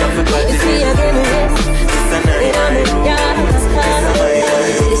 It's me again,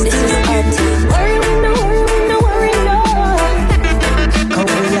 this is art. Worry, no worry, no. Come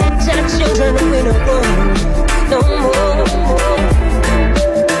we are just children, we don't go no more.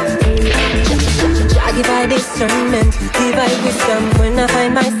 I give I discernment, give I wisdom when I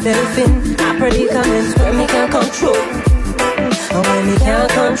find myself in a predicament where me can't control, or when me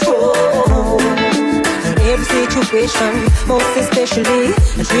can't control. Every situation situation, most especially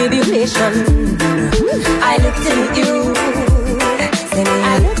a tribulation. I look to you, say me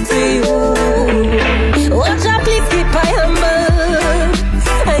I look to you. Watch out, please keep I humble.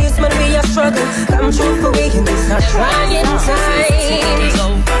 I used to be a struggle, come true for me in this trying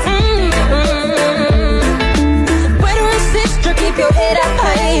time. Brother and sister, keep your head up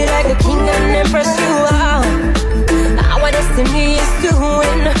high like a king and empress you are. Our destiny is to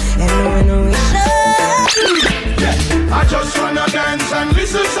win, and when we should. Yeah, I just wanna dance and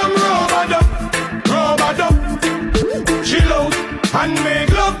listen some robado, chill out and make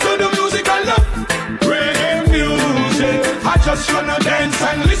love to the music I love, reggae music. I just wanna dance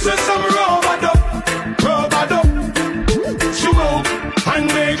and listen some robado, chill out and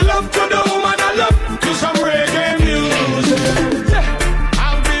make love to the woman I love, to some reggae music. Yeah,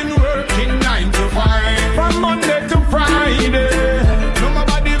 I've been working 9 to 5 from Monday to Friday.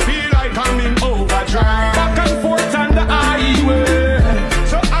 Nobody feel like I'm in overdrive, back and forth on the highway.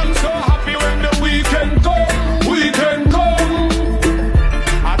 So I'm so happy when the weekend come.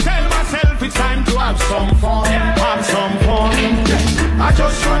 I tell myself it's time to have some fun, have some fun. Yeah. I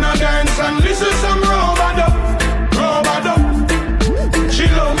just wanna dance and listen some robado,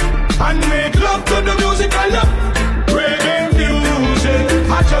 chill out and make love to the music I love, reggae music.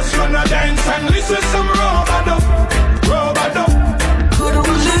 I just wanna dance and listen some robado, couldn't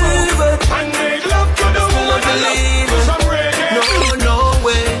believe it, and make love to the woman I love, some reggae. No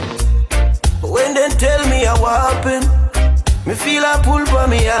way. When they tell me I happen, me feel a pull for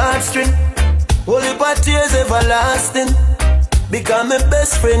me heartstring. Holy part tears everlasting, become my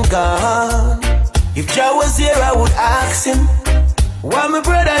best friend gone. If Jah was here I would ask him, why my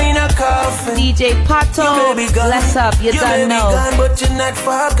brother in a coffin? DJ Partoh, bless up, you don't know. Gone, but you're not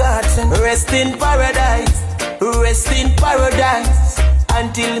forgotten. Rest in paradise, rest in paradise,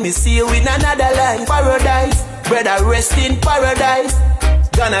 until me see you in another life. Paradise, brother, rest in paradise.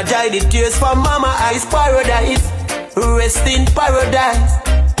 Gonna dry the tears from mama eyes. Paradise, rest in paradise,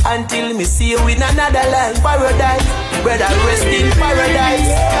 until me see you in another life. Paradise, brother, rest in paradise.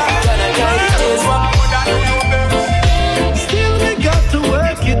 Gonna dry the tears from still we got to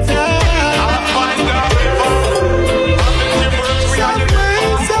work it out.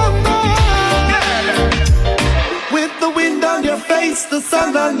 With the wind on your face, the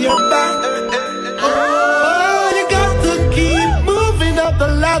sun on your back. Oh, you got to keep moving up the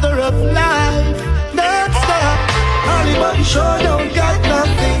ladder of life. Don't stop, honey, but you sure don't got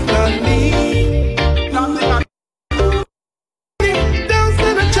nothing on me. Don't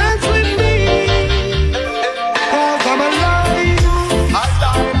stand a chance with me. Cause I'm alive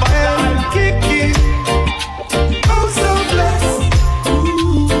and kicking. Oh, so blessed.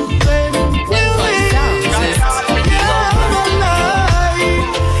 Then will I'm alive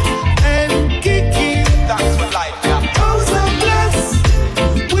and kicking. Oh, so blessed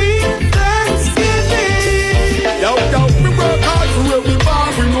with Thanksgiving. Yo, we work hard for where we bar.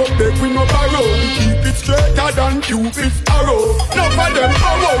 We no beg, we no borrow. We keep it straighter than Cupid's arrow. No for them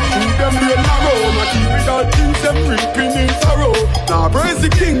arrow, shoot them real narrow. Now keep it all things them reaping in sorrow. Now praise the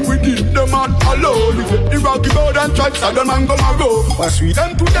king, we give them all alone. We get the rocky board and try Saddam and go marrow. What's sweet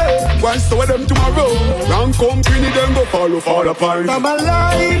them today, why store them tomorrow? Round company them go follow for the pine. I'm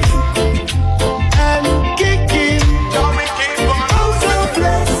alive and kicking. Oh, so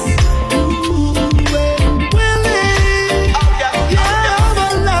blessed.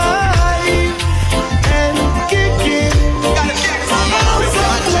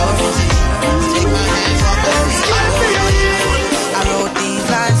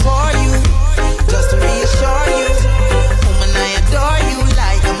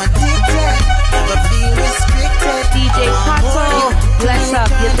 DJ Partoh, bless up,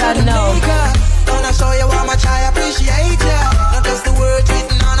 you don't know. Gonna show you how much I appreciate ya. Not just the words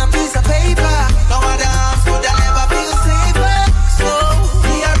written on a piece of paper. No other arms could I never feel safer. So,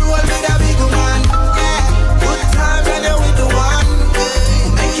 we are roll with a big woman. Yeah, good times when you're with the one.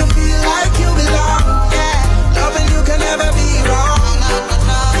 Yeah. Make you feel like you belong. Yeah, loving you can never be wrong.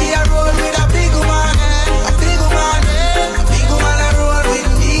 We are roll with a big woman. A big woman. A big woman I roll with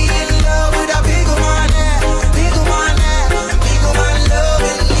me. In love with a big woman. Big woman. Big woman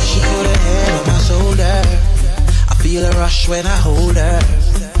loving me. She put her head on my shoulder. I feel a rush when I hold her.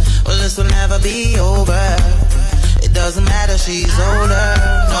 Well, this will never be over. It doesn't matter, she's older.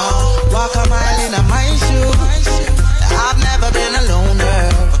 No, walk a mile in my shoes. I've never been a loner,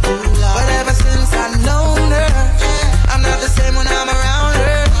 but ever since I've known her, I'm not the same when I'm around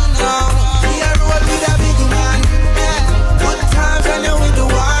her. No, we are roll with a big man. Yeah, good times when you're with the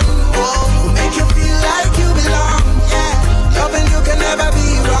one. Whoa, make you feel like you belong. Yeah, loving you can never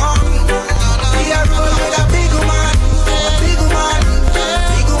be wrong. We are roll with a big man.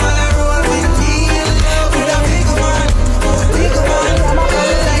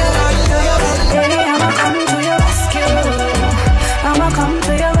 come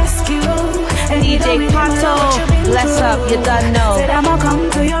to your rescue. And DJ Partoh, bless up, you don't know. Said I'ma come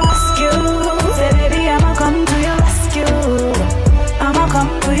to your rescue. Say baby, I'ma come to your rescue. I'ma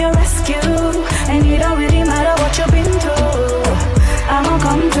come to your rescue. And it don't really matter what you've been through. I'ma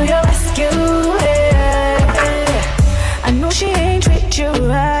come to your rescue. I know she ain't treat you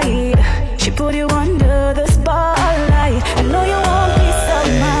right. She put you under the spotlight. I know you want peace of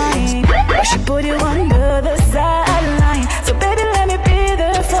mind, but she put you under the sideline. So baby, let me be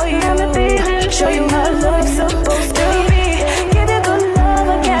there for you. Show you how love's supposed to be. Give you good love,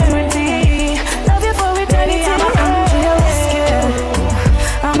 I guarantee. Love you for eternity. I'ma come to your rescue.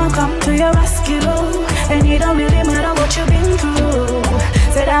 I'ma come to your rescue. And it don't really matter what you've been through.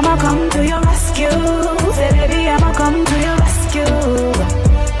 Said I'ma come to your rescue. Say baby, I'ma come to your rescue.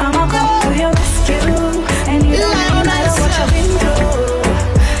 I'ma come to your rescue. And it don't really matter what you've been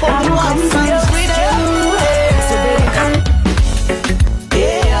through. I'ma come to your rescue. So baby, come.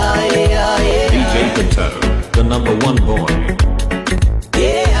 DJ Partoh, the number one boy.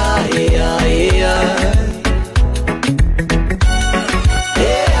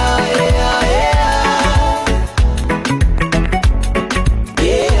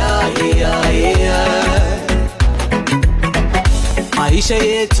 Maisha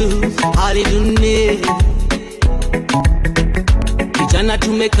yetu hali dunia, kijana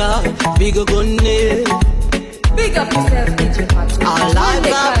tumeka vigogone. Big up yourself, DJ Partoh. Our lives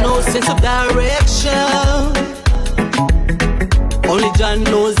have no sense of direction. Only God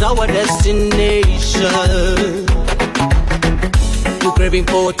knows our destination. We're craving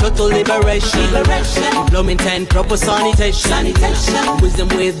for total liberation. Employment and proper sanitation. Wisdom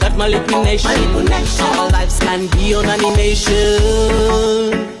without manipulation. Our lives can be on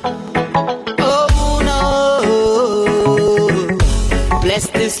animation. Oh no. Bless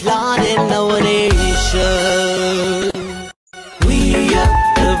this land and our nation. We are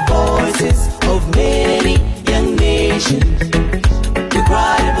the voices of many young nations. We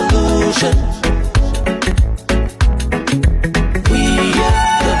cry revolution. We are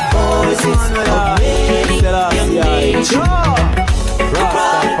the voices of many young nations. We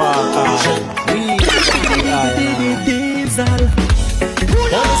cry revolution. Diesel.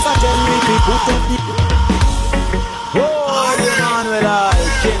 Police are telling me to put up the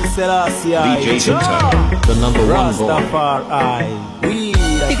DJ Partoh, the number one boy.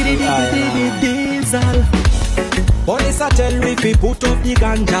 Diesel. Police are tell we fi put up the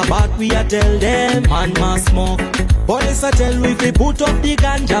ganja, but we a tell them man must smoke. Police are tell we fi put up the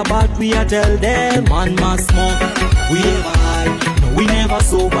ganja, but we a tell them man must smoke. We ever high, no we never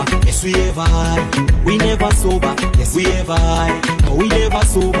sober. Yes we ever high, we never sober. Yes we ever high, no we never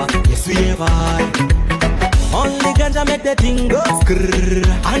sober. Yes we ever high. Only ganja make the thing go skrrr,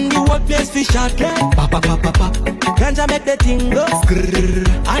 and the workplace fi shot like pop pop pop pop. Ganja make the thing go skrrr,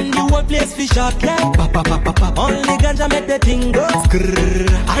 and the workplace fi shot like pop pop pop pop. Only ganja make the thing go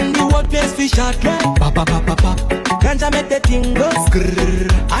skrrr, and the workplace fi shot like pop pop pop pop. Ganja make the thing go skrrr,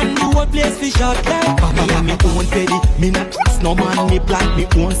 and the workplace fi shot like pop pop. Me own petty, me not trust no man. Me plant me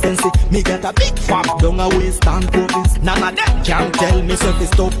own sense. Me get a big farm down a way stand for this. None of them can tell me so fi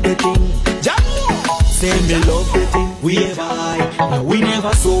stop the thing. Say me love the thing. We ever high, no we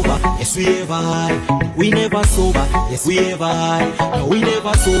never sober. Yes we ever high, we never sober. Yes we ever high, no we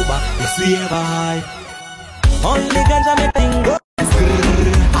never sober. Yes we ever high. Only ganja make thing go skrrr,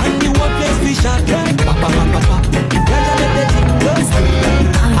 and the workplace we shot like pa pa pa pa pa. Ganja make the thing go skrrr,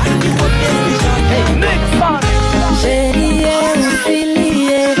 and the workplace we shot like next one. Sherie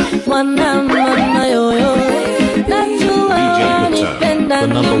usilie, mwana mwana yo yo. Najua nipenda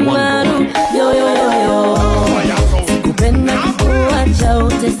ni maru yo yo yo yo. Sikupenda kuacha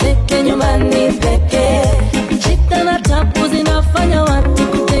uteseke nyumbani peke. Shida na tabu zinafanya watu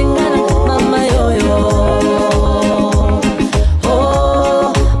kutengana mama yo yo.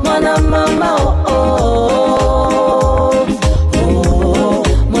 Oh, mwana mama oh oh. Oh,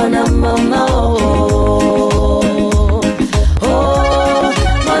 mwana mama oh oh.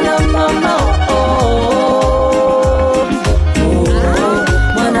 Mwana mama oh oh.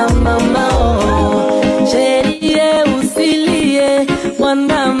 Mwana mama oh. Sherie usilie,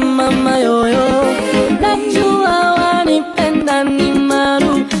 mwana mama yo yo. Najua wanipenda ni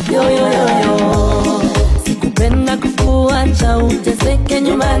maru yo yo yo yo. Sikupenda kukuacha uteseke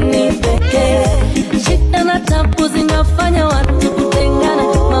nyumbani peke. Shida na tabu zinafanya watu kutengana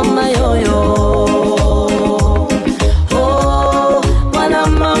mama yo yo. Oh, mwana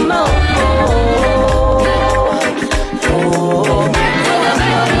mama oh oh.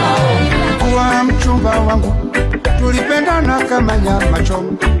 Kuwa mchumba wangu tulipendana kama nyama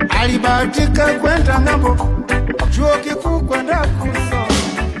choma, alibahatika kwenda ng'ambo, chuo kikuu kwenda kusoma.